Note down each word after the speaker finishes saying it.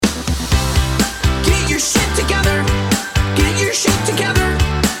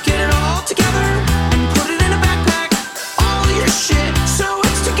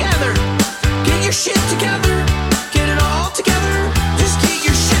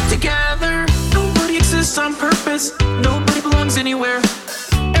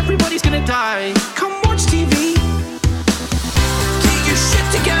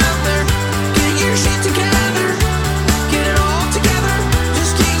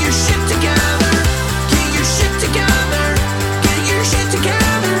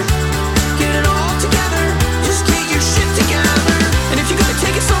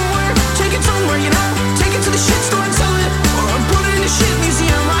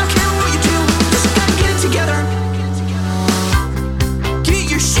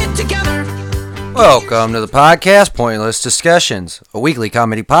Welcome to the podcast, Pointless Discussions, a weekly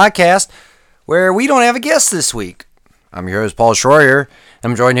comedy podcast where we don't have a guest this week. I'm your host, Paul Schroyer.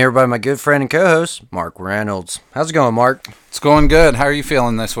 I'm joined here by my good friend and co-host, Mark Reynolds. How's it going, Mark? It's going good. How are you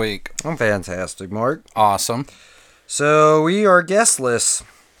feeling this week? I'm fantastic, Mark. Awesome. So, we are guestless.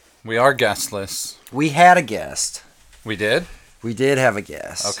 We are guestless. We had a guest. We did? We did have a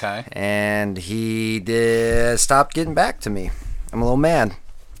guest. Okay. And he did stop getting back to me. I'm a little mad.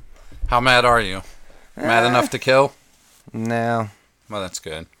 How mad are you? Mad enough to kill? No. Well, that's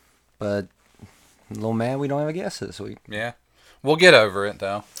good. But a little mad we don't have a guest this week. Yeah. We'll get over it,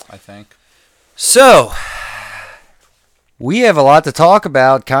 though, I think. So, we have a lot to talk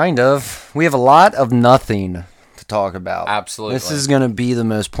about, kind of. We have a lot of nothing to talk about. Absolutely. This is going to be the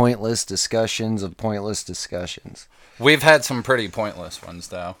most pointless discussions of pointless discussions. We've had some pretty pointless ones,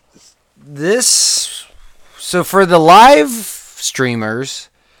 though. So for the live streamers...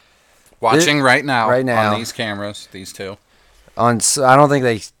 Watching right now on these cameras, these two. I don't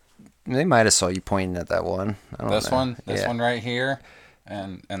think they might have saw you pointing at that one. I don't know. This one right here,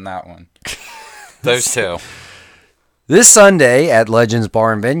 and that one. Those two. This Sunday at Legends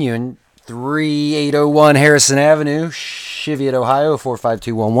Bar and Venue in 3801 Harrison Avenue, Cheviot, Ohio,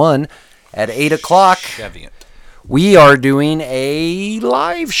 45211, at 8 o'clock. Cheviot. We are doing a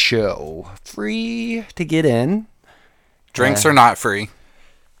live show. Free to get in. Drinks are not free.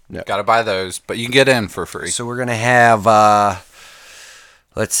 No. Got to buy those, but you can get in for free. So we're going to have,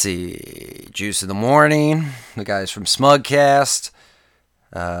 let's see, Juice in the Morning, the guys from Smugcast.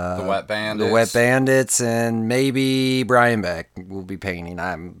 The Wet Bandits. The Wet Bandits, and maybe Brian Beck will be painting.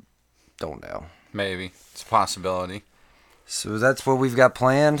 I don't know. Maybe. It's a possibility. So that's what we've got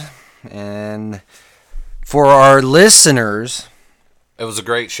planned. And for our listeners... It was a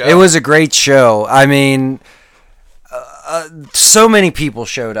great show. It was a great show. I mean... so many people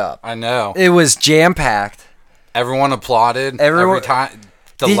showed up. I know. It was jam-packed. Everyone applauded. Every time.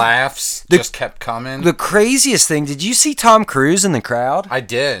 The laughs just kept coming. The craziest thing, did you see Tom Cruise in the crowd? I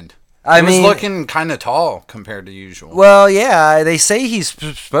did. He was looking kind of tall compared to usual. Well, yeah, they say he's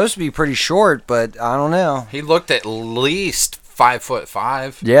supposed to be pretty short, but I don't know. He looked at least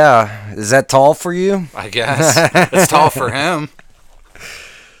 5'5". Yeah. Is that tall for you? I guess. It's tall for him.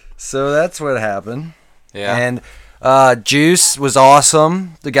 So that's what happened. Yeah. And... Juice was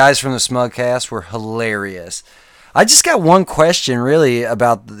awesome. The guys from the Smugcast were hilarious. I just got one question, really,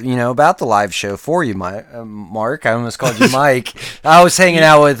 about the live show for you, Mark. I almost called you Mike. I was hanging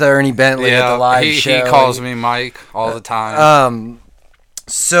out with Ernie Bentley at the live show. He calls me Mike all the time.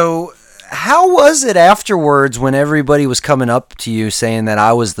 So how was it afterwards when everybody was coming up to you saying that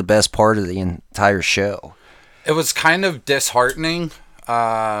I was the best part of the entire show? It was kind of disheartening.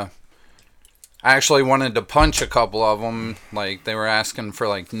 I actually wanted to punch a couple of them. Like, they were asking for,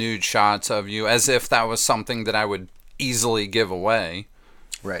 like, nude shots of you, as if that was something that I would easily give away.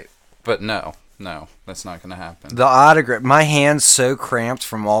 Right. But no, that's not going to happen. The autograph, my hand's so cramped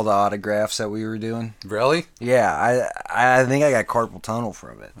from all the autographs that we were doing. Really? Yeah, I think I got carpal tunnel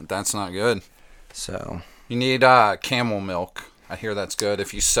from it. That's not good. So. You need camel milk. I hear that's good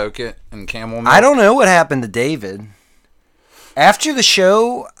if you soak it in camel milk. I don't know what happened to David. After the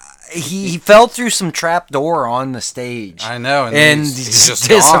show... He fell through some trap door on the stage. I know, and he's just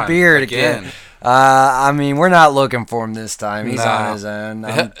disappeared again. I mean, we're not looking for him this time. He's on his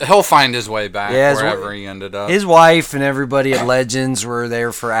own. He'll find his way back wherever he ended up. His wife and everybody at Legends were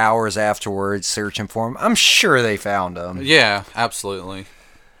there for hours afterwards searching for him. I'm sure they found him. Yeah, absolutely.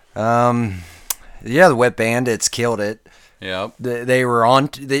 The Wet Bandits killed it. Yep. They were on...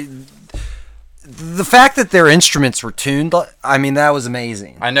 The fact that their instruments were tuned, I mean, that was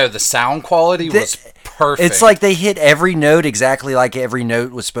amazing. I know, the sound quality was perfect. It's like they hit every note exactly like every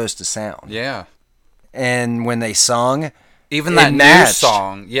note was supposed to sound. Yeah. And when they sung, even that new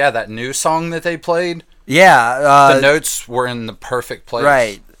song, that new song that they played, the notes were in the perfect place.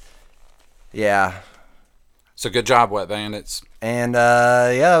 Right. Yeah. So good job, Wet Bandits. And,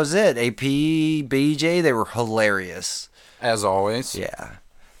 that was it. AP, BJ, they were hilarious. As always. Yeah.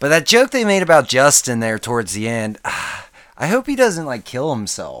 But that joke they made about Justin there towards the end, I hope he doesn't, like, kill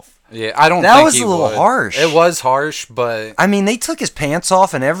himself. Yeah, I don't think he would. That was a little harsh. It was harsh, but... I mean, they took his pants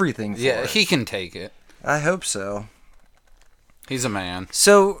off and everything for it. He can take it. I hope so. He's a man.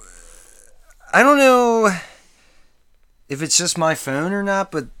 So, I don't know if it's just my phone or not,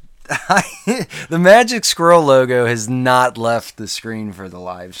 but the Magic Squirrel logo has not left the screen for the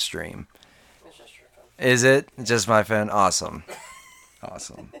live stream. It's just your phone. Is it? Just my phone? Awesome.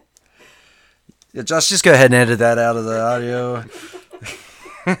 Yeah, just go ahead and edit that out of the audio.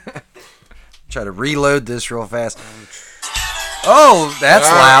 Try to reload this real fast. Oh, that's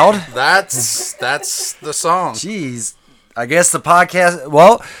loud. That's the song. Jeez. I guess the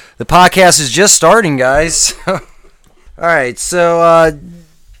podcast is just starting, guys. All right, so,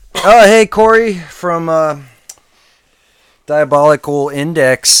 hey, Corey from Diabolical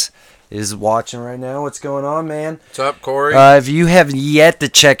Index is watching right now. What's going on, man? What's up, Corey? If you have yet to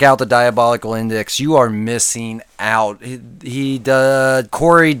check out the Diabolical Index, you are missing out.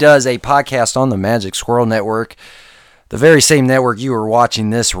 Corey does a podcast on the Magic Squirrel Network, the very same network you are watching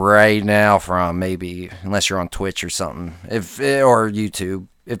this right now from, maybe, unless you're on Twitch or something, or YouTube.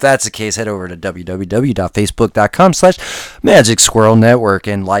 If that's the case, head over to www.facebook.com/Magic Squirrel Network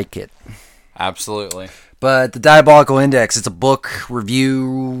and like it. Absolutely. But the Diabolical Index, it's a book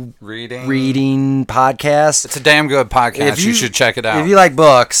review reading podcast. It's a damn good podcast. You should check it out. If you like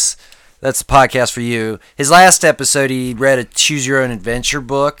books, that's the podcast for you. His last episode, he read a Choose Your Own Adventure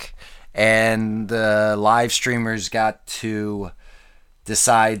book, and the live streamers got to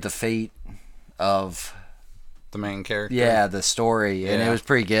decide the fate of the main character. Yeah, the story, and it was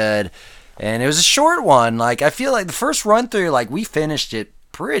pretty good. And it was a short one. Like, I feel like the first run through, like, we finished it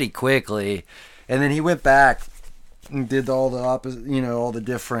pretty quickly. And then he went back and did all the all the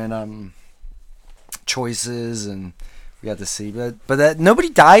different choices, and we got to see. But that nobody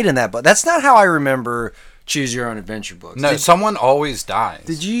died in that book. That's not how I remember Choose Your Own Adventure books. No, someone always dies.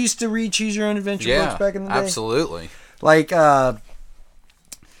 Did you used to read Choose Your Own Adventure books back in the day? Absolutely. Like,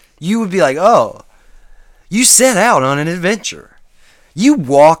 you would be like, oh, you set out on an adventure. You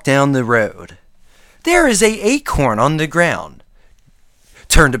walk down the road. There is an acorn on the ground.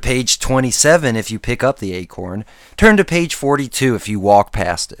 Turn to page 27 if you pick up the acorn. Turn to page 42 if you walk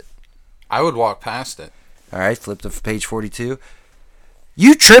past it. I would walk past it. All right, flip to page 42.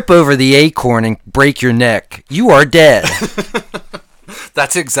 You trip over the acorn and break your neck. You are dead.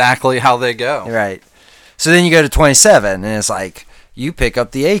 That's exactly how they go. Right. So then you go to 27, and it's like, you pick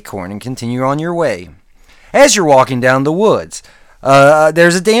up the acorn and continue on your way. As you're walking down the woods,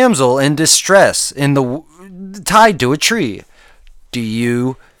 there's a damsel in distress tied to a tree. Do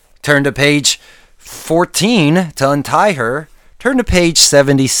you turn to page 14 to untie her? Turn to page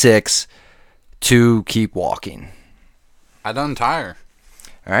 76 to keep walking. I'd untie her.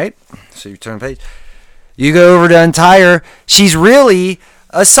 All right. So you turn page. You go over to untie her. She's really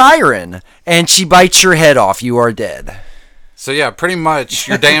a siren, and she bites your head off. You are dead. So yeah, pretty much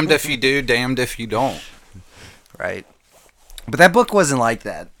you're damned if you do, damned if you don't. Right. But that book wasn't like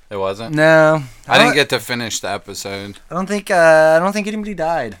that. It wasn't? No. I didn't get to finish the episode. I don't think anybody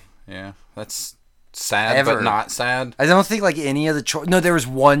died. Yeah. That's sad, but not sad. I don't think like any of the No, there was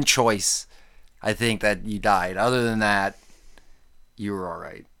one choice, I think, that you died. Other than that, you were all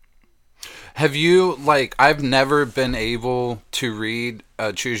right. Have you, I've never been able to read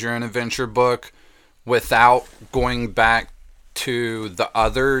a Choose Your Own Adventure book without going back to the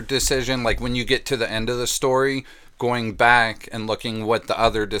other decision. Like, when you get to the end of the story, going back and looking what the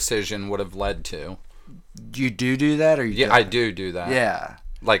other decision would have led to. You do that, or you don't? I do that. Yeah.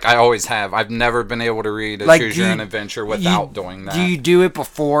 Like, I always have. I've never been able to read a Choose Your Own Adventure without doing that. Do you do it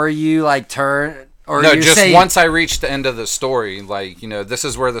before you, turn? Or no, just once I reach the end of the story. This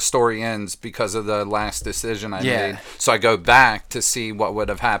is where the story ends because of the last decision I made. So I go back to see what would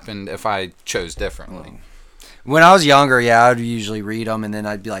have happened if I chose differently. When I was younger, I'd usually read them, and then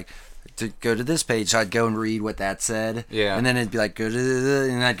I'd be like, to go to this page, so I'd go and read what that said. Yeah. And then it'd be like,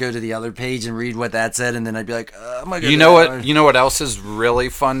 and I'd go to the other page and read what that said, and then I'd be like, I'm gonna go You know what else is really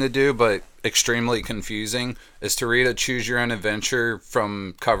fun to do, but extremely confusing, is to read a Choose Your Own Adventure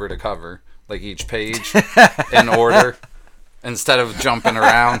from cover to cover, like each page in order, instead of jumping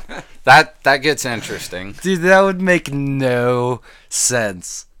around. That gets interesting. Dude, that would make no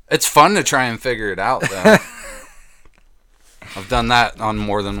sense. It's fun to try and figure it out, though. I've done that on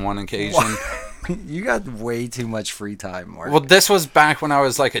more than one occasion. You got way too much free time, Mark. Well, this was back when I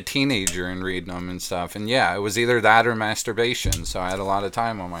was like a teenager and reading them and stuff. And yeah, it was either that or masturbation. So I had a lot of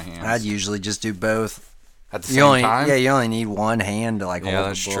time on my hands. I'd usually just do both. At the same time? Yeah, you only need one hand to hold the book.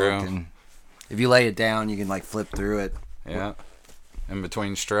 That's true. And if you lay it down, you can flip through it. Yeah. In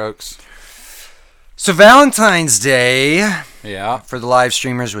between strokes. So Valentine's Day. Yeah. For the live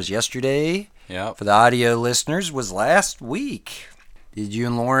streamers was yesterday. Yeah. For the audio listeners was last week. Did you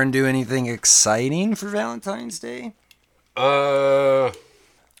and Lauren do anything exciting for Valentine's Day?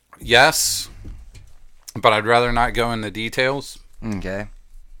 Yes. But I'd rather not go into details. Okay.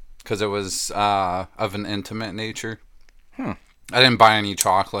 Because it was of an intimate nature. I didn't buy any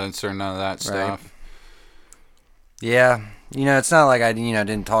chocolates or none of that stuff. Right. Yeah. It's not like I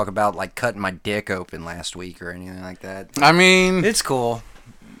didn't talk about cutting my dick open last week or anything like that. I mean, it's cool.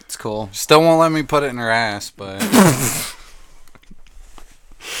 It's cool. Still won't let me put it in her ass, but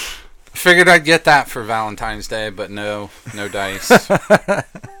Figured I'd get that for Valentine's Day, but no dice.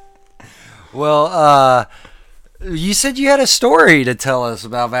 Well, you said you had a story to tell us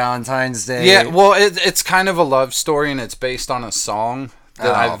about Valentine's Day. Yeah, well, it's kind of a love story, and it's based on a song that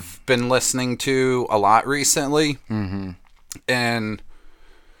Oh. I've been listening to a lot recently. Mm-hmm. And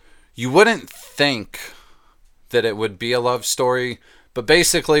you wouldn't think that it would be a love story, but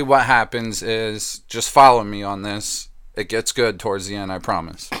basically what happens is, just follow me on this. It gets good towards the end, I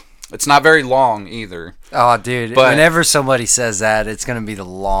promise. It's not very long either. Oh, dude, But- whenever somebody says that, it's going to be the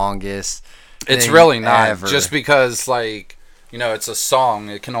longest It's thing really not. ever. Just because, like, you know, it's a song,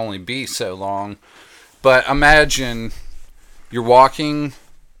 it can only be so long. But imagine you're walking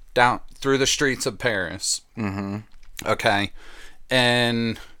down through the streets of Paris. Mm-hmm. Okay.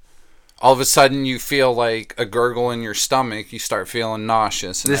 And all of a sudden you feel like a gurgle in your stomach. You start feeling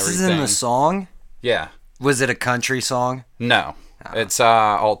nauseous and This everything. is in the song? Yeah. Was it a country song? No. It's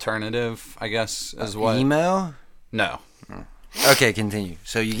alternative, I guess, is what. Emo? No. Okay, continue.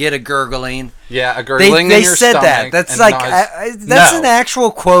 So you get a gurgling. Yeah, a They, gurgling they in your said stomach. that. That's and like that's No. an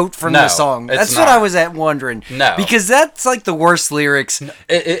actual quote from No, the song. it's That's what I not. was wondering. No. Because that's like the worst lyrics.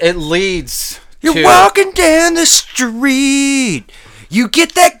 It leads You're to... walking down the street. You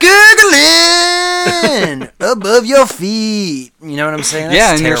get that gurgling above your feet. You know what I'm saying? That's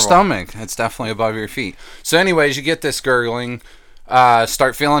Yeah, in your terrible. stomach. It's definitely above your feet. So anyways, you get this gurgling,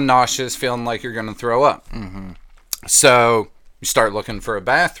 start feeling nauseous, feeling like you're going to throw up. Mm-hmm. So you start looking for a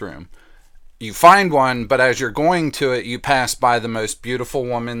bathroom. You find one, but as you're going to it, you pass by the most beautiful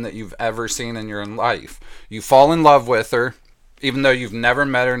woman that you've ever seen in your life. You fall in love with her, even though you've never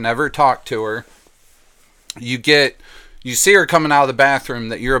met her, never talked to her. You see her coming out of the bathroom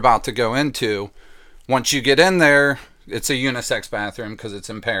that you're about to go into. Once you get in there, it's a unisex bathroom because it's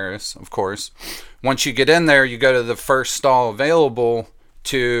in Paris, of course. Once you get in there, you go to the first stall available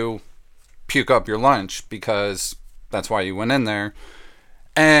to puke up your lunch because that's why you went in there.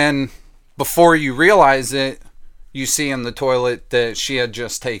 And before you realize it, you see in the toilet that she had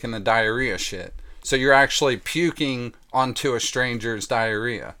just taken a diarrhea shit. So you're actually puking onto a stranger's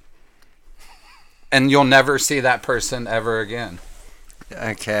diarrhea. And you'll never see that person ever again.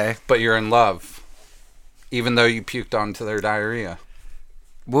 Okay. But you're in love. Even though you puked onto their diarrhea.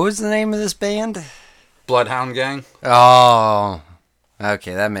 What was the name of this band? Bloodhound Gang. Oh.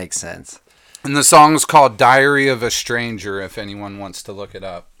 Okay, that makes sense. And the song's called Diary of a Stranger, if anyone wants to look it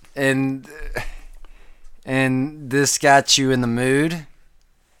up. And this got you in the mood?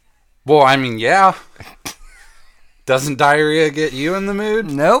 Well, I mean, yeah. Doesn't diarrhea get you in the mood?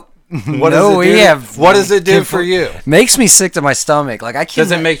 Nope. What No, What does it do for you? Makes me sick to my stomach. Like I can't.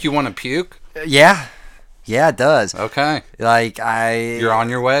 Does it make you want to puke? Yeah, it does. Okay. Like You're on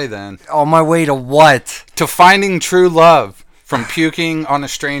your way then. on my way to what? To finding true love from puking on a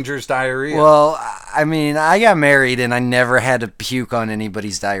stranger's diarrhea. Well, I mean, I got married and I never had to puke on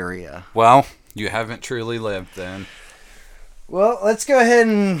anybody's diarrhea. Well, you haven't truly lived then. Well, let's go ahead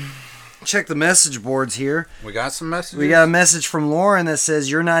and check the message boards here. We got some messages? We got a message from Lauren that says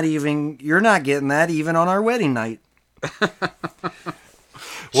you're not getting that even on our wedding night.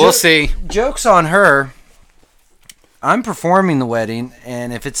 We'll see. Joke's on her. I'm performing the wedding,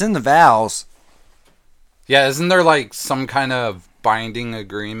 and if it's in the vows, Yeah, isn't there like some kind of binding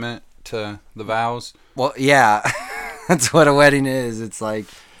agreement to the vows? well, yeah, that's what a wedding is. It's like,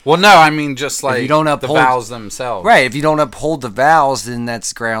 Well, no, I mean just like you don't the uphold- vows themselves. right, if you don't uphold the vows, then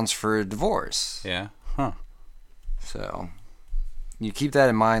that's grounds for a divorce. Yeah. Huh. So, you keep that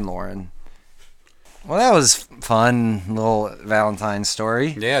in mind, Lauren. Well, that was fun, little Valentine's story.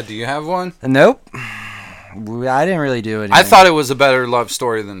 Yeah, do you have one? Nope. I didn't really do anything. I thought it was a better love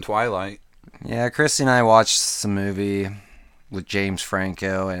story than Twilight. Yeah, Christy and I watched some movie with James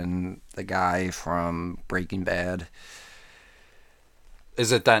Franco and the guy from Breaking Bad.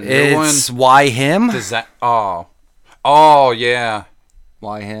 Is it that new one? It's Why Him? Does that... Oh, yeah.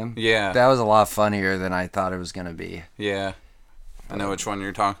 Why Him? Yeah. That was a lot funnier than I thought it was going to be. Yeah. I know which one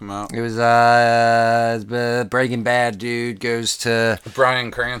you're talking about. It was the Breaking Bad dude goes to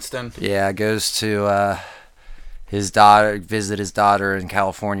Bryan Cranston. goes to visit his daughter in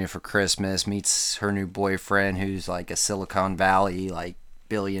California for Christmas, meets her new boyfriend who's like a Silicon Valley like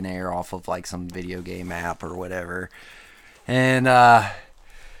billionaire off of like some video game app or whatever. And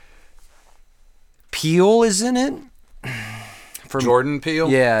Peele is in it. Jordan Peele?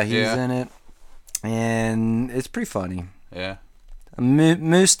 Yeah, he's in it. And it's pretty funny. Yeah.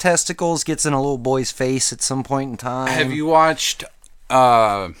 Moose Testicles gets in a little boy's face at some point in time. Have you watched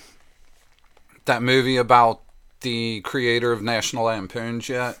that movie about the creator of National Lampoons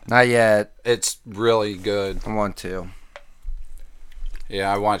yet? Not yet. It's really good. I want to.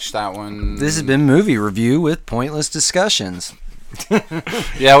 Yeah, I watched that one. This has been Movie Review with Pointless Discussions.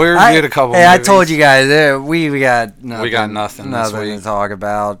 Yeah, we reviewed a couple Hey, movies. I told you guys, we got nothing. We got nothing this to week. talk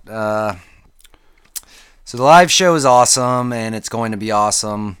about. So the live show is awesome, and it's going to be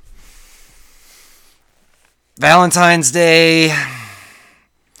awesome. Valentine's Day.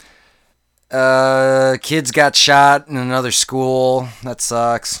 Kids got shot in another school. That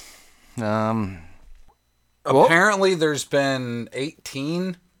sucks. Apparently, there's been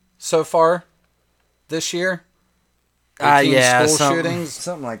 18 so far this year. 18 Yeah, school something, shootings.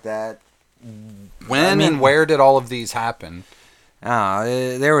 something like that. When and where did all of these happen?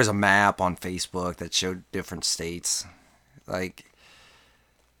 There was a map on Facebook that showed different states. But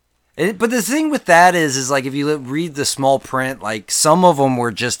the thing with that is like if you read the small print, like some of them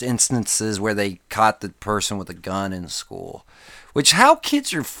were just instances where they caught the person with a gun in school. Which, how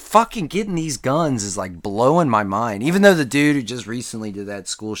kids are fucking getting these guns is like blowing my mind. Even though the dude who just recently did that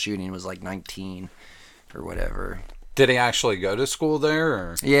school shooting was like 19 or whatever. Did he actually go to school there?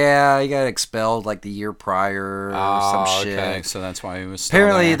 Or? Yeah, he got expelled like the year prior or some shit. Okay, so that's why he was still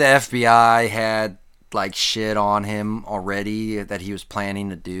Apparently there. the FBI had like shit on him already that he was planning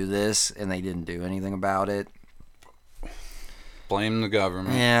to do this, and they didn't do anything about it. Blame the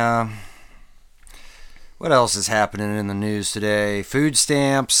government. Yeah. What else is happening in the news today? Food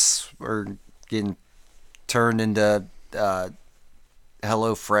stamps are getting turned into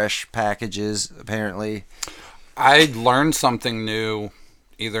HelloFresh packages, apparently. I learned something new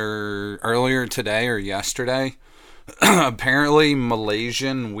either earlier today or yesterday. Apparently,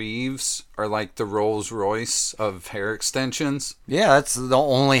 Malaysian weaves are like the Rolls Royce of hair extensions. Yeah, that's the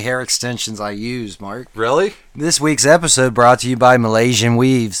only hair extensions I use, Mark. Really? This week's episode brought to you by Malaysian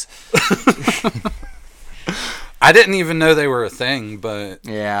Weaves. I didn't even know they were a thing, but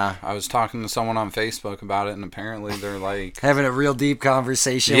Yeah. I was talking to someone on Facebook about it, and apparently they're like, Having a real deep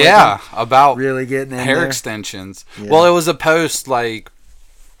conversation yeah, with them. about Really getting in hair there. extensions. Yeah. Well, it was a post like,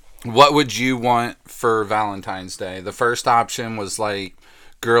 what would you want for Valentine's Day? The first option was like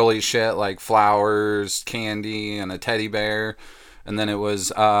girly shit like flowers, candy, and a teddy bear. And then it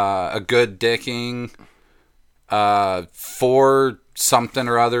was a good dicking, 4 something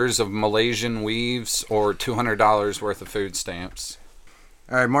or others of Malaysian weaves, or $200 worth of food stamps.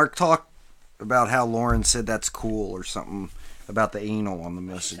 All right, Mark, talk about how Lauren said that's cool or something about the anal on the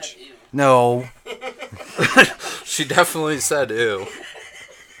message. No, She definitely said ew.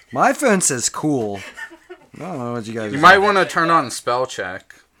 my phone says cool. I don't know what you guys. You might want to turn on spell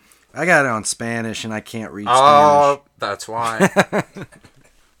check. I got it on Spanish and I can't read Oh, that's why. Spanish.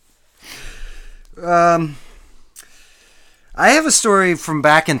 I have a story from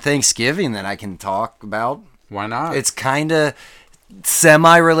back in Thanksgiving that I can talk about. Why not? It's kind of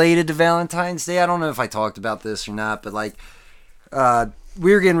semi-related to Valentine's Day. I don't know if I talked about this or not, but like,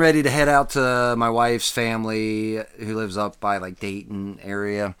 we were getting ready to head out to my wife's family who lives up by like Dayton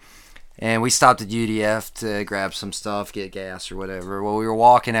area. And we stopped at UDF to grab some stuff, get gas or whatever. Well, we were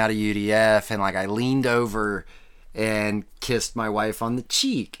walking out of UDF and like I leaned over and kissed my wife on the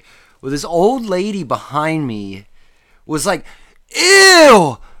cheek. Well, this old lady behind me was like,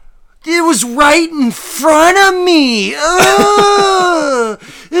 ew! It was right in front of me! Ugh!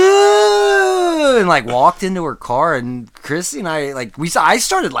 Ugh! And like walked into her car, and Chrissy and I, like, I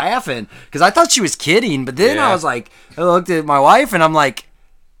started laughing because I thought she was kidding, but then I was like, I looked at my wife and I'm like,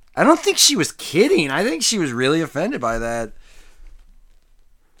 I don't think she was kidding. I think she was really offended by that.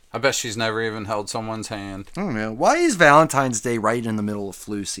 I bet she's never even held someone's hand. I don't know. Why is Valentine's Day right in the middle of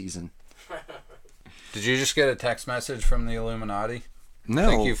flu season? Did you just get a text message from the Illuminati? No. I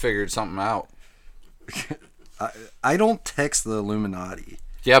think you figured something out. I don't text the Illuminati.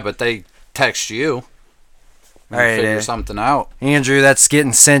 Yeah, but they text you. All right, Figure something out. Andrew, that's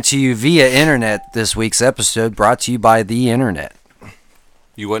getting sent to you via internet. This week's episode brought to you by the internet.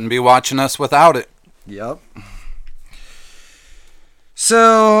 You wouldn't be watching us without it. Yep.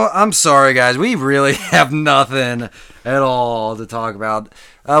 So, I'm sorry, guys. We really have nothing at all to talk about.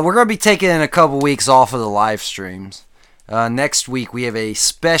 We're going to be taking a couple weeks off of the live streams. Next week, we have a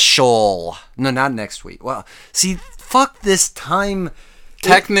special. No, not next week. Well, see, fuck this time.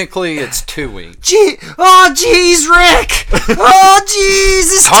 Technically, it's 2 weeks. Oh, jeez, Rick. Oh,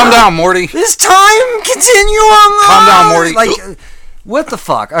 jeez. Calm down, Morty. This time continuum. Calm down, Morty. Like, what the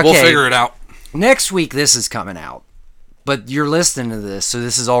fuck? Okay. We'll figure it out. Next week, this is coming out. But you're listening to this, so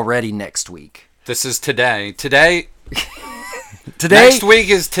this is already next week. This is today. Today. Today. Next week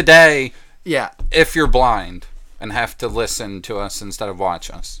is today. Yeah. If you're blind and have to listen to us instead of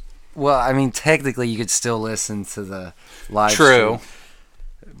watch us. Well, I mean, technically, you could still listen to the live True. stream.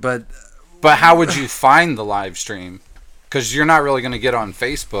 But how would you find the live stream? Because you're not really going to get on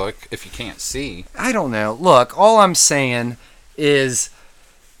Facebook if you can't see. I don't know. Look, all I'm saying is,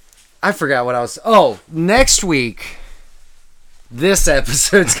 I forgot what I was. Oh, next week, this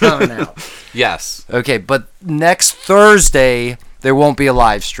episode's coming out. Yes. Okay, but next Thursday, there won't be a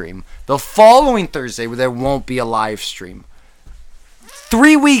live stream. The following Thursday, there won't be a live stream.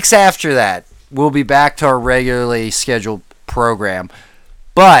 3 weeks after that, we'll be back to our regularly scheduled program.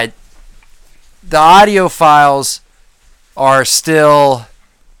 But the audio files are still,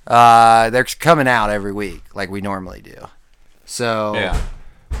 they're coming out every week like we normally do. So Yeah.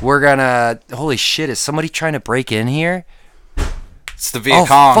 we're gonna, holy shit, is somebody trying to break in here? It's the Viet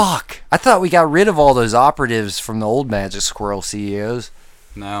Cong. Oh, fuck. I thought we got rid of all those operatives from the old Magic Squirrel CEOs.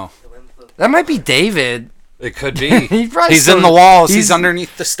 No. That might be David. It could be. probably He's still- in the walls. He's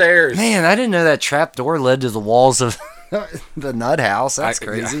underneath the stairs. Man, I didn't know that trap door led to the walls of the nut house. That's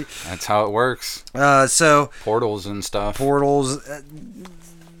crazy. Yeah, that's how it works. So, Portals and stuff. portals.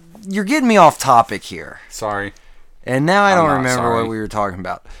 You're getting me off topic here. Sorry. And now I I'm don't not remember sorry. what we were talking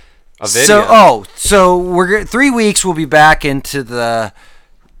about. A video. So we're 3 weeks. We'll be back into the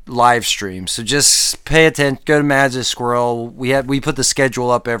live stream. So just pay attention. Go to Magic Squirrel. We put the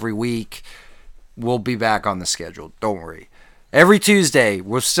schedule up every week. We'll be back on the schedule. Don't worry. Every Tuesday,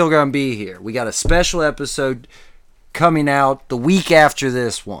 we're still gonna be here. We got a special episode coming out the week after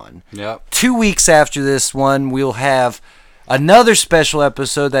this one. Yep. 2 weeks after this one, we'll have another special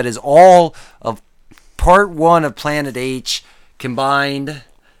episode that is all of part 1 of Planet H combined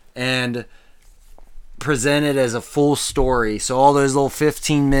and presented as a full story. So all those little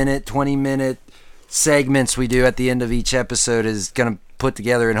 15-minute, 20-minute segments we do at the end of each episode is going to put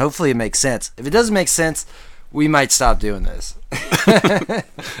together, and hopefully it makes sense. If it doesn't make sense, we might stop doing this.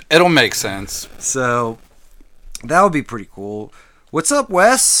 It'll make sense. So that would be pretty cool. What's up,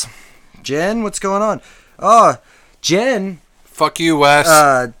 Wes? Jen, what's going on? Oh, Jen. Fuck you,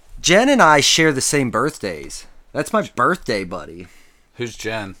 Wes. Jen and I share the same birthdays. That's my birthday buddy. Who's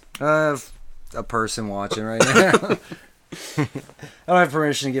Jen? A person watching right now. I don't have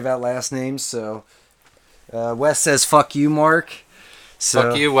permission to give out last names, so Wes says "fuck you, Mark." So,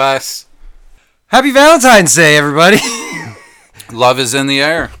 Fuck you, Wes. Happy Valentine's Day, everybody. Love is in the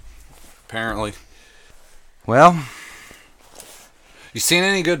air. Apparently. Well, You seen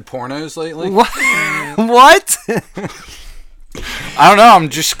any good pornos lately? what? What? I don't know. I'm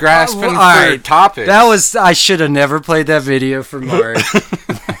just grasping for Alright. topics. I should have never played that video for Mark.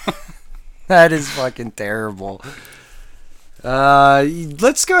 That is fucking terrible.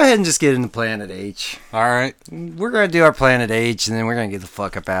 Let's go ahead and just get into Planet H. All right. We're going to do our Planet H, and then we're going to get the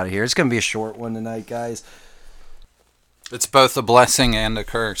fuck up out of here. It's going to be a short one tonight, guys. It's both a blessing and a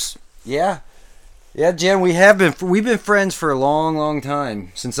curse. Yeah. Yeah, Jen, we've been friends for a long, long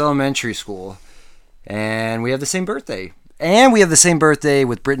time, since elementary school. And we have the same birthday. And we have the same birthday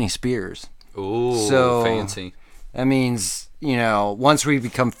with Britney Spears. Ooh, So- fancy. That means, once we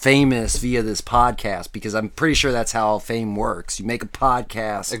become famous via this podcast, because I'm pretty sure that's how fame works. You make a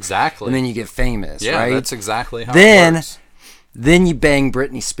podcast, Exactly. and then you get famous, yeah, right? that's exactly how Then- it works. Then you bang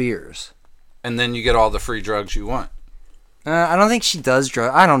Britney Spears. And then you get all the free drugs you want. I don't think she does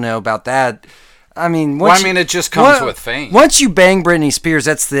drugs. I don't know about that. I mean, It just comes with fame. Once you bang Britney Spears,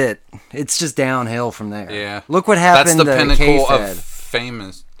 that's it. It's just downhill from there. Yeah. Look what happened That's the to pinnacle K-Fed.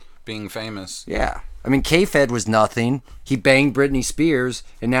 of being famous. Yeah. I mean, K-Fed was nothing. He banged Britney Spears,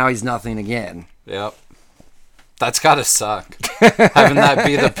 and now he's nothing again. Yep. That's gotta suck. Having that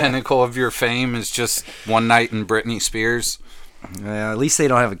be the pinnacle of your fame is just one night in Britney Spears. At least they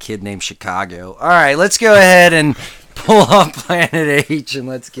don't have a kid named Chicago. All right, let's go ahead and pull up Planet H, and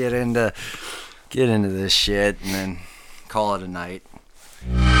let's get into this shit, and then call it a night.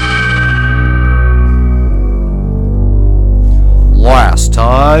 Last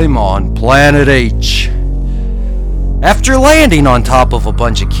time on Planet H. After landing on top of a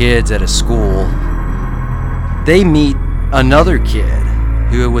bunch of kids at a school, they meet another kid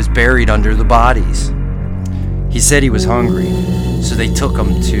who was buried under the bodies. He said he was hungry, so they took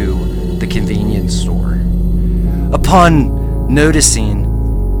him to the convenience store. Upon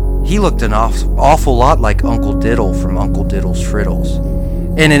noticing, he looked an awful lot like Uncle Diddle from Uncle Diddle's Frittles.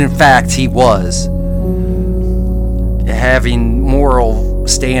 And in fact, he was. Having moral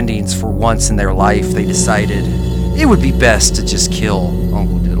standings for once in their life, they decided it would be best to just kill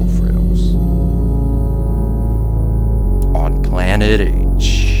Uncle Diddle Frittles. On Planet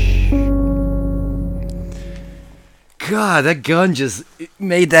H. God, that gun just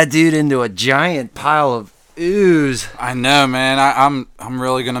made that dude into a giant pile of ooze. I know, man. I'm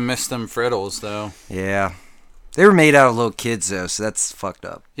really gonna miss them frittles, though. Yeah. They were made out of little kids, though, so that's fucked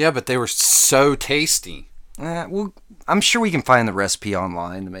up. Yeah, but they were so tasty. Well, I'm sure we can find the recipe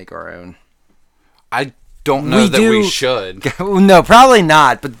online to make our own. I don't know that we should. No, probably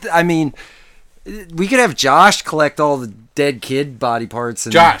not. But I mean, we could have Josh collect all the dead kid body parts.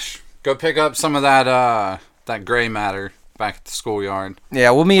 And Josh, go pick up some of that gray matter back at the schoolyard.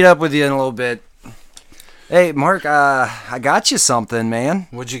 Yeah, we'll meet up with you in a little bit. Hey, Mark, I got you something, man.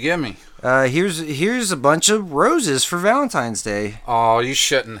 What'd you give me? Here's a bunch of roses for Valentine's Day. Oh, you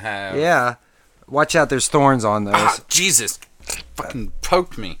shouldn't have. Yeah. Watch out, there's thorns on those. Ah, Jesus. Fucking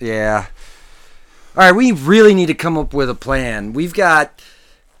poked me. Yeah. All right, we really need to come up with a plan. We've got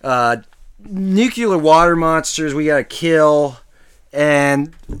nuclear water monsters we got to kill,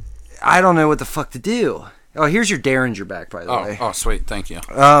 and I don't know what the fuck to do. Oh, here's your Derringer back, by the way. Oh, sweet. Thank you.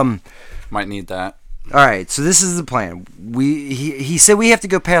 Might need that. All right, so this is the plan. He said we have to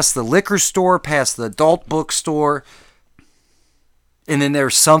go past the liquor store, past the adult bookstore, and then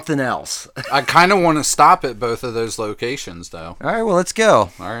there's something else. I kind of want to stop at both of those locations, though. All right, well, let's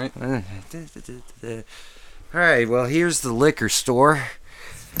go. All right. All right, well, here's the liquor store.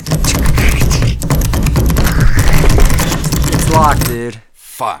 It's locked, dude.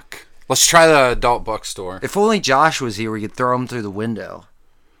 Fuck. Let's try the adult bookstore. If only Josh was here, we could throw him through the window.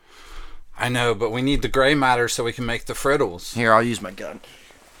 I know, but we need the gray matter so we can make the frittles. Here, I'll use my gun.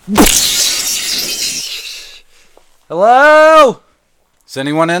 Hello? Is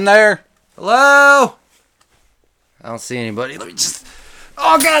anyone in there? Hello? I don't see anybody. Let me just...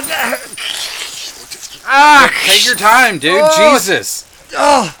 Oh, God. Take your time, dude. Oh. Jesus.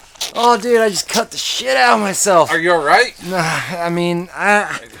 Oh, dude, I just cut the shit out of myself. Are you alright? I mean,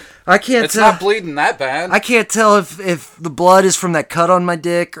 I can't It's tell. not bleeding that bad. I can't tell if the blood is from that cut on my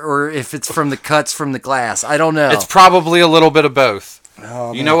dick or if it's from the cuts from the glass. I don't know. It's probably a little bit of both.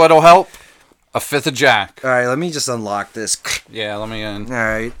 Oh, you know what'll help? A fifth of Jack. All right, let me just unlock this. Yeah, let me in. All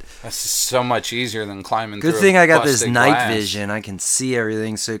right. That's so much easier than climbing through. Good thing I got this busted night glass. vision. I can see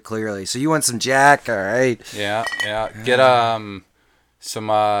everything so clearly. So you want some Jack? All right. Yeah. Get some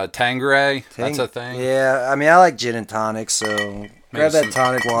Tanqueray. That's a thing. Yeah, I mean, I like gin and tonic, so grab that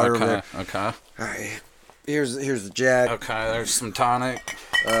tonic water over there. Okay. All right. Here's the Jack. Okay, there's some tonic.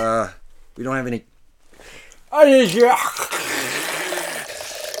 We don't have any. I need Jack.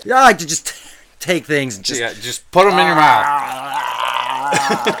 Yeah, I like to just take things and just put them in your mouth.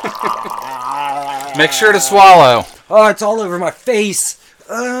 Make sure to swallow. Oh, it's all over my face.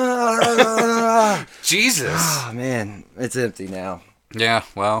 Jesus. Oh, man, it's empty now. Yeah,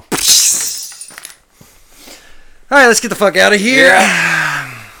 well. All right, let's get the fuck out of here.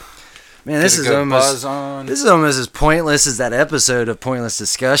 Yeah. Man, this is almost as pointless as that episode of Pointless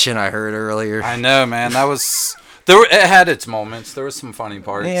Discussion I heard earlier. I know, man. That was it had its moments. There was some funny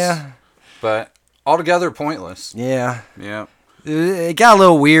parts. Yeah. But altogether pointless. Yeah. Yeah. It got a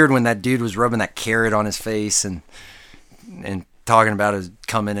little weird when that dude was rubbing that carrot on his face and talking about his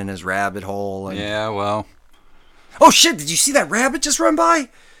coming in his rabbit hole. And... Yeah, well. Oh, shit. Did you see that rabbit just run by?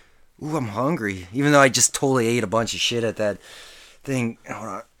 Ooh, I'm hungry. Even though I just totally ate a bunch of shit at that thing. Hold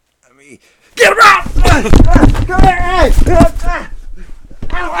on. Let me... Get him out! Come here!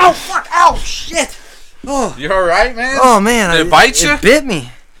 Ow, fuck! Ow, shit! Oh. You alright, man? Oh, man. Did it bite you? It bit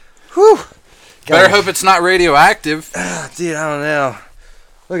me. Whew. Better hope it's not radioactive. Dude, I don't know.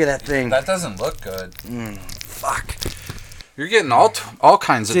 Look at that thing. That doesn't look good. Fuck. You're getting all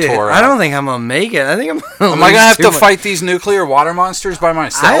kinds of Dude, tore up. I don't think I'm gonna make it. I think I'm gonna Am I gonna have to fight these nuclear water monsters by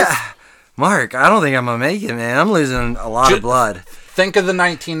myself? Mark, I don't think I'm gonna make it, man. I'm losing a lot of blood. Think of the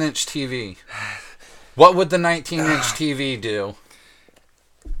 19-inch TV. What would the 19-inch TV do?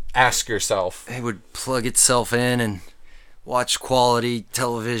 Ask yourself. It would plug itself in and watch quality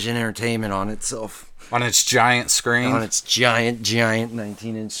television entertainment on itself. On its giant screen? On its giant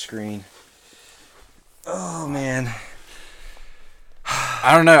 19-inch screen. Oh, man.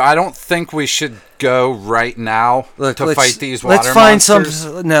 I don't know. I don't think we should go right now to fight these water monsters. Let's find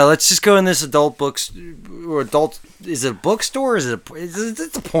some... No, let's just go in this adult books... Or adult... Is it a bookstore or is it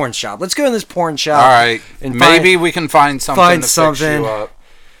it's a porn shop? Let's go in this porn shop. All right. And maybe we can find something to fix you up.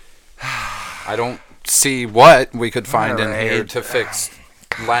 I don't see what we could find in here to fix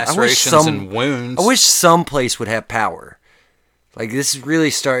lacerations and wounds. I wish some place would have power. Like, this is really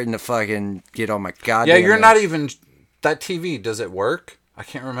starting to fucking get on my goddamn... Yeah, you're not even... That TV, does it work? I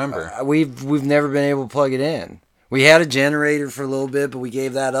can't remember. We've never been able to plug it in. We had a generator for a little bit, but we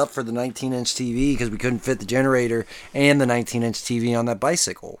gave that up for the 19-inch TV because we couldn't fit the generator and the 19-inch TV on that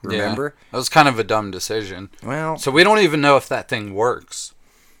bicycle. Remember? Yeah, that was kind of a dumb decision. Well... So we don't even know if that thing works.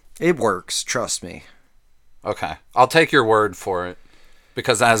 It works, trust me. Okay. I'll take your word for it.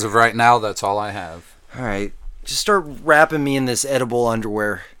 Because as of right now, that's all I have. All right. Just start wrapping me in this edible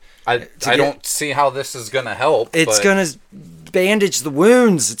underwear. I don't see how this is gonna help. It's but... gonna bandage the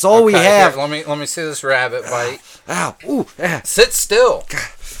wounds. It's all we have. Here, let me see this rabbit bite. Ow! Ooh! Sit still.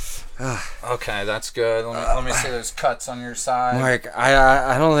 Okay, that's good. Let me see those cuts on your side. Mark,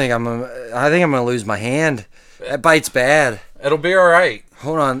 I don't think I think I'm gonna lose my hand. That bite's bad. It'll be all right.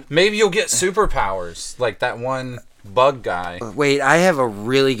 Hold on. Maybe you'll get superpowers like that one bug guy. Wait, I have a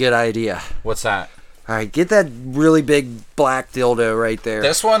really good idea. What's that? All right, get that really big black dildo right there.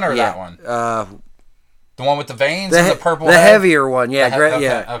 This one or that one? The one with the veins and the purple the head? heavier one, yeah. Okay,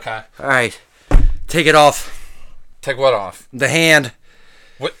 yeah. okay. All right. Take it off. Take what off? The hand.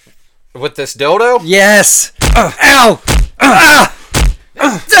 With this dildo? Yes. Ow.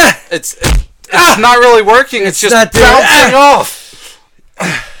 It's not really working. It's just not bouncing off.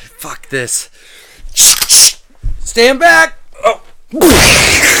 Fuck this. Stand back. Oh.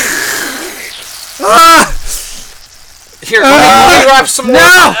 Here, let me wrap some more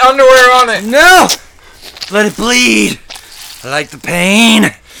underwear on it. No. Let it bleed. I like the pain.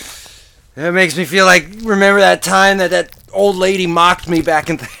 It makes me feel like, remember that time that old lady mocked me back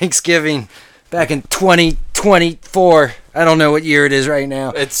in Thanksgiving, back in 2024. I don't know what year it is right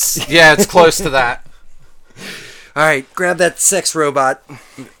now. It's close to that. All right, grab that sex robot.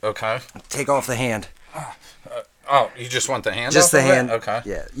 Okay. Take off the hand. You just want the hand? Just off the of hand. It? Okay.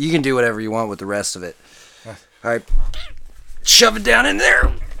 Yeah, you can do whatever you want with the rest of it. All right, shove it down in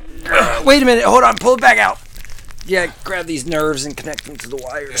there. Wait a minute. Hold on. Pull it back out. Yeah, grab these nerves and connect them to the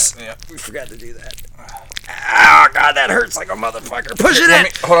wires. Yeah. We forgot to do that. Oh, God, that hurts like a motherfucker. Push it in.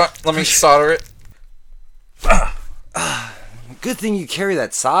 Hold on. Let me solder it. Good thing you carry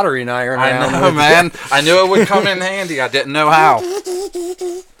that soldering iron around. I know, man. I knew it would come in handy. I didn't know how.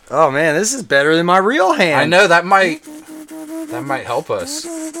 Oh, man, this is better than my real hand. I know, that might help us.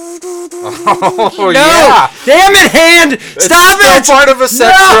 Oh, no! Yeah. Damn it, hand! Stop it's it! Still part of a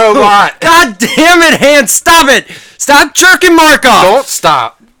sex robot. God damn it, hand! Stop it! Stop jerking Mark off! Don't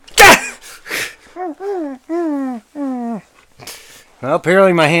stop. Well,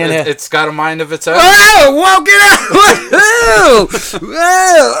 apparently my hand has... It's got a mind of its own. Oh! Whoa, get out! Whoa!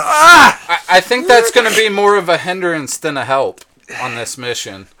 Whoa! Ah! I think that's going to be more of a hindrance than a help on this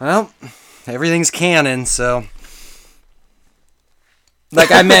mission. Well, everything's canon, so... Like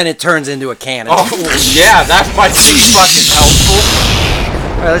I meant, it turns into a cannon. Oh, yeah, that might be fucking helpful.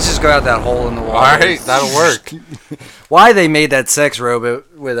 All right, let's just go out that hole in the water. All right, that'll work. Why they made that sex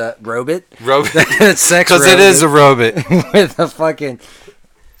robot with a robot? Robot? Sex because it is a robot. With a fucking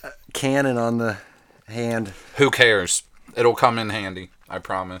cannon on the hand. Who cares? It'll come in handy, I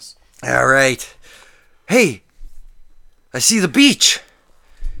promise. All right. Hey, I see the beach.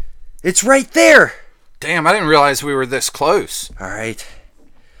 It's right there. Damn, I didn't realize we were this close. All right.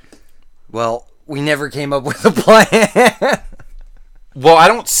 Well, we never came up with a plan. Well, I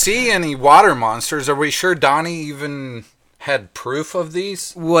don't see any water monsters. Are we sure Donnie even had proof of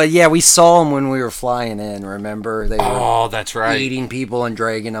these? Well, yeah, we saw them when we were flying in, remember? They were that's right. eating people and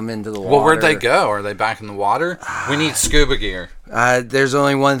dragging them into the water. Well, where'd they go? Are they back in the water? We need scuba gear. There's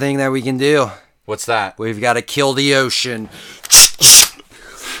only one thing that we can do. What's that? We've got to kill the ocean.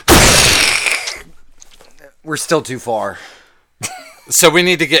 We're still too far. So we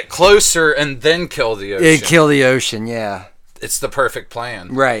need to get closer and then kill the ocean. Kill the ocean, yeah. It's the perfect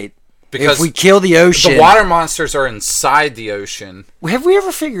plan. Right. Because if we kill the ocean... The water monsters are inside the ocean. Have we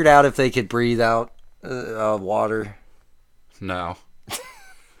ever figured out if they could breathe out water? No.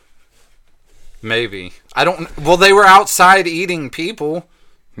 Maybe. I don't... Well, they were outside eating people.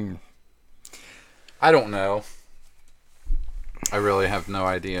 I don't know. I really have no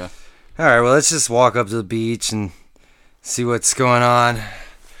idea. All right, well, let's just walk up to the beach and see what's going on.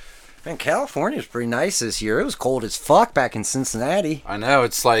 Man, California's pretty nice this year. It was cold as fuck back in Cincinnati. I know,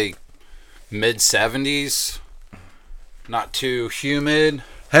 it's like mid-70s. Not too humid.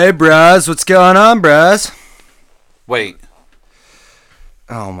 Hey, bros, what's going on, bros? Wait.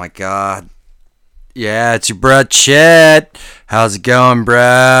 Oh, my God. Yeah, it's your bro, Chet. How's it going, bro?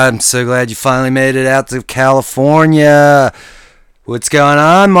 I'm so glad you finally made it out to California. What's going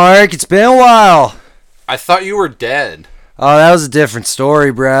on, Mark? It's been a while. I thought you were dead. Oh, that was a different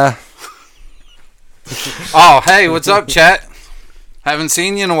story, bruh. Oh, hey, what's up, Chet? Haven't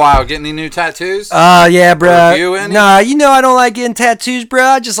seen you in a while. Get any new tattoos? Yeah, bruh. You any? Nah, you know I don't like getting tattoos,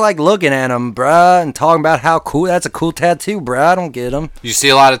 bruh. I just like looking at them, bruh, and talking about how cool. That's a cool tattoo, bruh. I don't get them. You see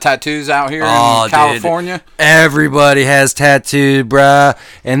a lot of tattoos out here in California? Dude, everybody has tattooed, bruh,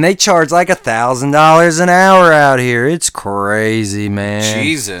 and they charge like $1,000 an hour out here. It's crazy, man.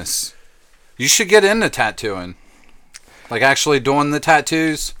 Jesus. You should get into tattooing. Like actually doing the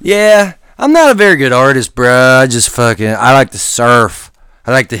tattoos? Yeah, I'm not a very good artist, bruh. I like to surf.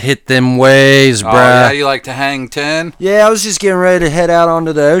 I like to hit them waves, Oh, bruh. yeah, you like to hang 10? Yeah, I was just getting ready to head out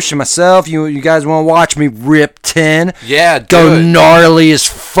onto the ocean myself. You guys want to watch me rip 10? Yeah, Go do it. gnarly as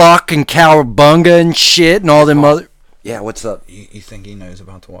fuck and cowabunga and shit and all them other... Yeah, what's up? You think he knows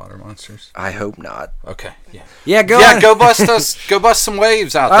about the water monsters? I hope not. Okay, yeah. Yeah, go Yeah, on. go bust some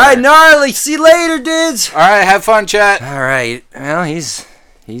waves out All there. right, gnarly. See you later, dudes. All right, have fun, chat. All right. Well,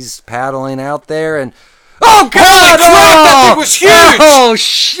 he's paddling out there and... Oh, God! Holy crap, that thing was huge! Oh,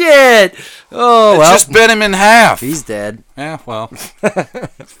 shit! Oh, It well. just bit him in half. He's dead. Yeah, well.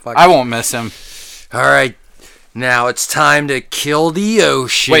 I won't miss him. All right. Now it's time to kill the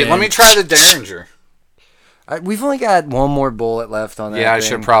ocean. Wait, let me try the Derringer. We've only got one more bullet left on that Yeah, I thing.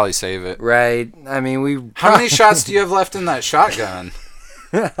 should probably save it. Right. I mean, we... How many shots do you have left in that shotgun?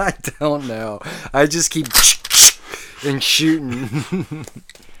 I don't know. I just keep... and shooting.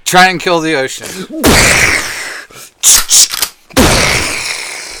 Try and kill the ocean.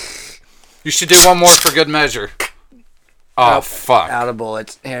 You should do one more for good measure. Oh, fuck. Out of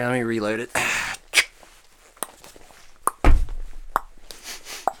bullets. Here, let me reload it.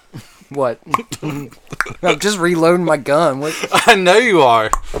 What? I'm just reloading my gun. What? I know you are.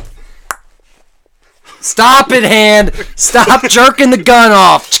 Stop it, hand! Stop jerking the gun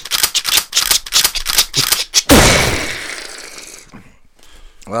off!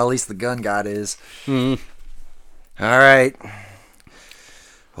 Well, at least the gun got his. Alright.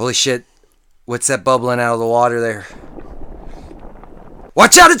 Holy shit. What's that bubbling out of the water there?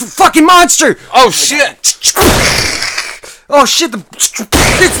 Watch out, it's a fucking monster! Oh, shit. Oh shit,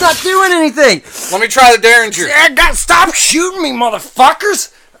 it's not doing anything! Let me try the Derringer. Stop shooting me,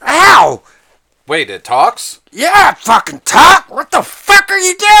 motherfuckers! Ow! Wait, it talks? Yeah, fucking talk! What the fuck are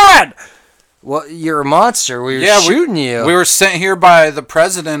you doing? Well, you're a monster. We were shooting you. We were sent here by the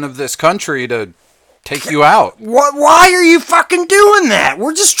president of this country to take you out. Why are you fucking doing that?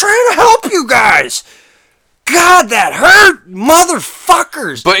 We're just trying to help you guys. God, that hurt,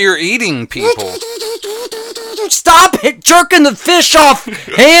 motherfuckers. But you're eating people. Stop it, jerking the fish off,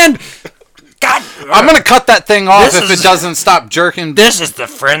 hand. God, I'm going to cut that thing off This if is- it doesn't stop jerking. this is the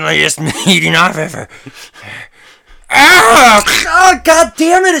friendliest meeting I've ever... Oh, God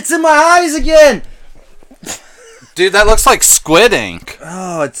damn it, it's in my eyes again. Dude, that looks like squid ink.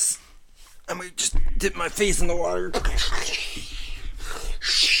 Oh, it's... Let me just dip my face in the water.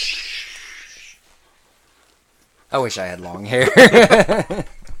 I wish I had long hair.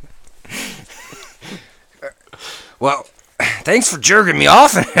 Well, thanks for jerking me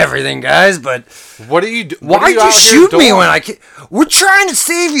off and everything, guys, but What are you doing? why'd you shoot me when I... We're trying to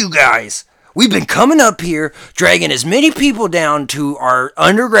save you guys. We've been coming up here, dragging as many people down to our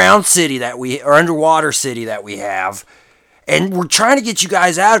underground city or underwater city that we have, and we're trying to get you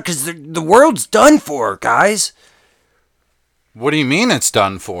guys out because the world's done for, guys. What do you mean it's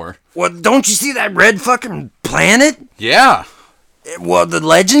done for? Well, don't you see that red fucking planet? Yeah. Well, the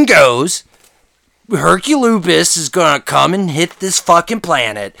legend goes, Herculubis is gonna come and hit this fucking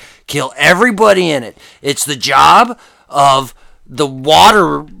planet, kill everybody in it. It's the job of the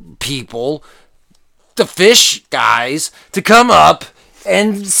water people, the fish guys, to come up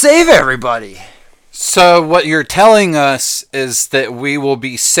and save everybody. So what you're telling us is that we will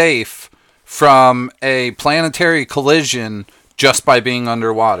be safe from a planetary collision just by being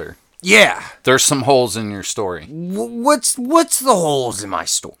underwater. Yeah. There's some holes in your story. What's the holes in my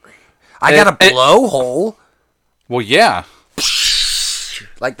story? I got a blowhole Well, yeah.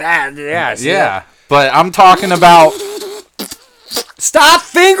 like that. Yeah. I see Yeah. that. But I'm talking about... Stop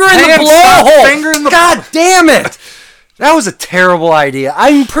fingering Hand, the stop blowhole! fingering the- God damn it! That was a terrible idea.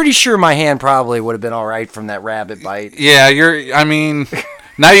 I'm pretty sure my hand probably would have been all right from that rabbit bite. Yeah, I mean...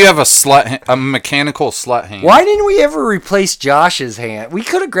 Now you have a mechanical slut hand. Why didn't we ever replace Josh's hand? We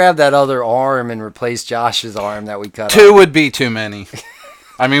could have grabbed that other arm and replaced Josh's arm that we cut off. Two would be too many.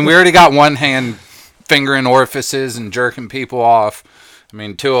 I mean, we already got one hand fingering orifices and jerking people off. I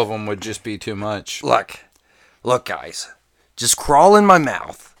mean, two of them would just be too much. Look, guys. Just crawl in my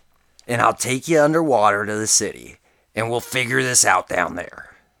mouth, and I'll take you underwater to the city, and we'll figure this out down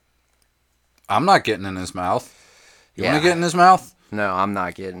there. I'm not getting in his mouth. You Yeah. want to get in his mouth? No, I'm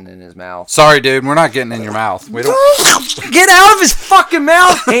not getting in his mouth. Sorry, dude. We're not getting in your mouth. We don't. Get out of his fucking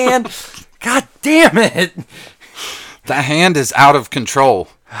mouth, hand! God damn it! That hand is out of control.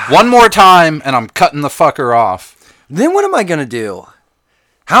 One more time, and I'm cutting the fucker off. Then what am I gonna do?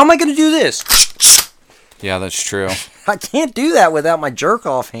 How am I gonna do this? Yeah, that's true. I can't do that without my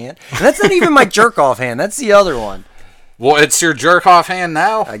jerk-off hand. And that's not even my jerk-off hand. That's the other one. Well, it's your jerk-off hand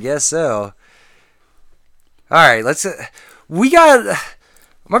now? I guess so. All right, let's... we got...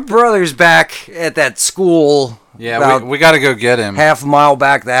 my brother's back at that school Yeah, about we got to go get him. half a mile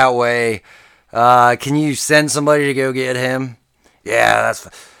back that way. Can you send somebody to go get him? Yeah, that's.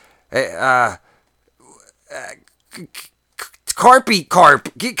 Hey, Carp,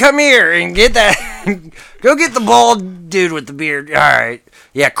 come here and get that. Go get the bald dude with the beard. All right.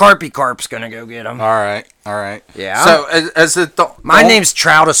 Yeah, Carp's gonna go get him. All right. Yeah. So, is it My name's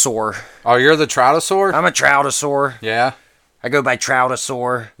Troutosaur. Oh, you're the Troutosaur? I'm a Troutosaur. Yeah. I go by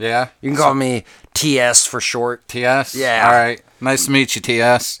Troutosaur. Yeah. You can call me TS for short. TS? Yeah. All right. Nice to meet you,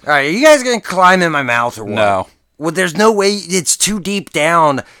 TS. All right, are you guys gonna climb in my mouth or what? No. Well, there's no way. It's too deep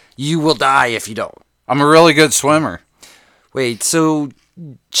down. You will die if you don't. I'm a really good swimmer. Wait, so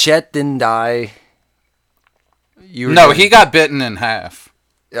Chet didn't die? No, he got bitten in half.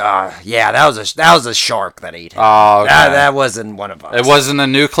 Yeah, that was a shark that ate him. Oh, okay. That wasn't one of us. It wasn't a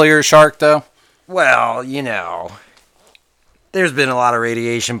nuclear shark, though? Well, there's been a lot of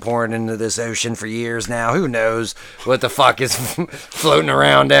radiation pouring into this ocean for years now. Who knows what the fuck is floating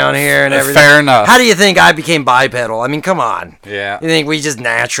around down here and everything. Fair enough. How do you think I became bipedal? I mean, come on. Yeah. You think we just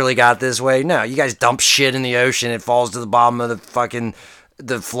naturally got this way? No, you guys dump shit in the ocean. It falls to the bottom of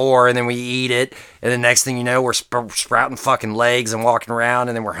the floor, and then we eat it. And the next thing you know, we're sprouting fucking legs and walking around,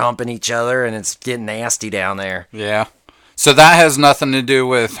 and then we're humping each other, and it's getting nasty down there. Yeah. So that has nothing to do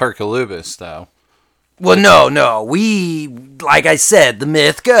with Herculubus, though. Well, no. Like I said, the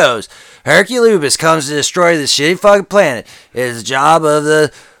myth goes, Herculubus comes to destroy this shitty fucking planet. It is the job of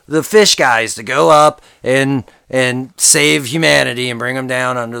the fish guys to go up and save humanity and bring them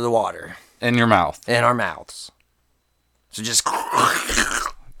down under the water. In your mouth. In our mouths. So just...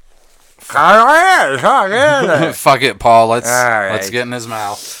 Fuck it, Paul. Let's get in his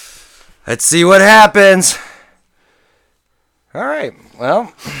mouth. Let's see what happens. All right,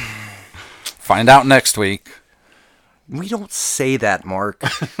 well... Find out next week. We don't say that, Mark.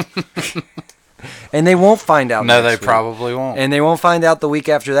 And they won't find out No, next they week. probably won't. And they won't find out the week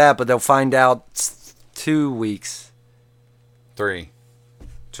after that, but they'll find out 2 weeks. 3.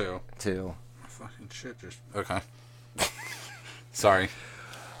 2. Fucking shit just... Okay. Sorry.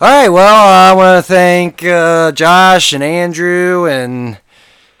 All right, well, I want to thank Josh and Andrew and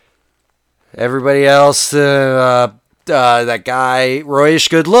everybody else, that guy, Royish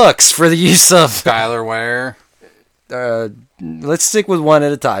Good Looks, for the use of... Skylar Ware. Let's stick with one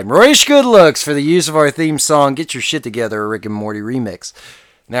at a time. Royish Good Looks for the use of our theme song, Get Your Shit Together, a Rick and Morty remix.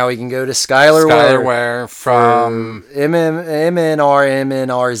 Now we can go to Skylar Ware from...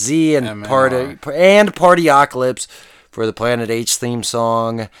 MNRZ and Partyocalypse for the Planet H theme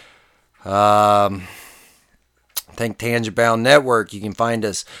song. Thank Tangent-Bound Network. You can find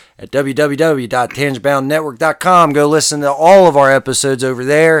us at www.tangentboundnetwork.com. Go listen to all of our episodes over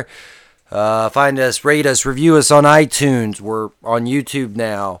there. Find us, rate us, review us on iTunes. We're on YouTube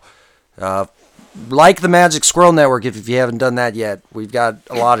now. Like the Magic Squirrel Network if you haven't done that yet. We've got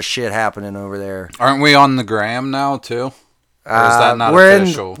a lot of shit happening over there. Aren't we on the gram now, too? Or is that not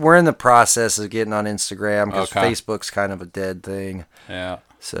official? We're in the process of getting on Instagram because Okay. Facebook's kind of a dead thing. Yeah.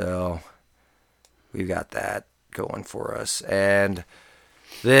 So we've got that going for us. And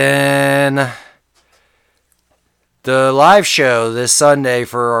then the live show this Sunday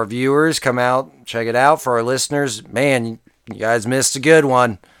for our viewers. Come out, check it out. For our listeners, man, you guys missed a good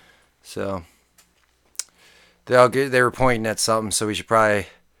one. So they were pointing at something, so we should probably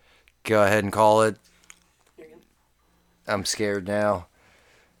go ahead and call it. I'm scared now.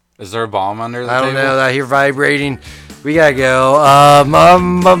 Is there a bomb under the table? I don't know. I hear vibrating. We gotta go. I'm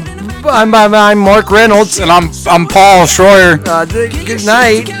Mark Reynolds. And I'm Paul Schroyer. Good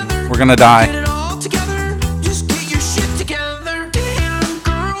night. We're gonna die. Just get your shit together. Damn,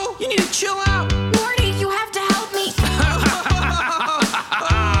 girl, you need to chill out. Morty, you have to help me.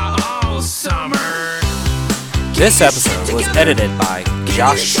 Oh, summer. This episode was edited by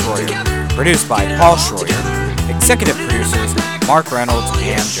Josh Schroyer, produced by Paul Schroyer, executive producers Mark Reynolds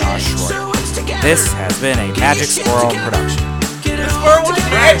and Josh Schroyer. This has been a Magic Squirrel production. Squirrel was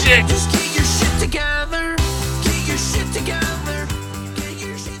magic. Just get your shit together. Get your shit together. Get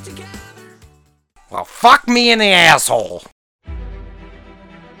your shit together. Well, fuck me in the asshole.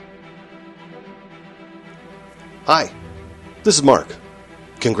 Hi, this is Mark.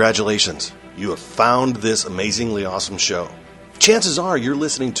 Congratulations. You have found this amazingly awesome show. Chances are you're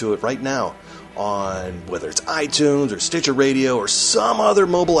listening to it right now on whether it's iTunes or Stitcher Radio or some other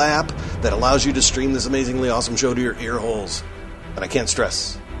mobile app that allows you to stream this amazingly awesome show to your ear holes. And I can't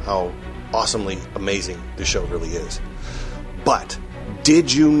stress how awesomely amazing this show really is. But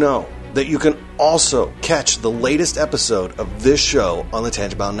did you know that you can also catch the latest episode of this show on the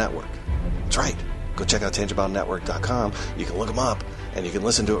Tangent-Bound Network? That's right. Go check out tangentboundnetwork.com. You can look them up and you can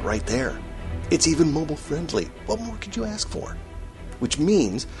listen to it right there. It's even mobile friendly. What more could you ask for? Which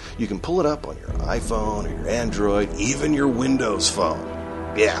means you can pull it up on your iPhone or your Android, even your Windows phone.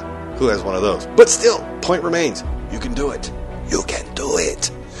 Yeah, who has one of those? But still, point remains, you can do it. You can do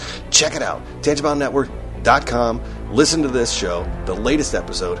it. Check it out, tangiboundnetwork.com. Listen to this show, the latest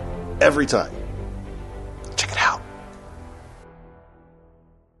episode, every time. Check it out.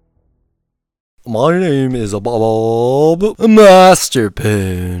 My name is Bob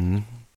Masterpoon.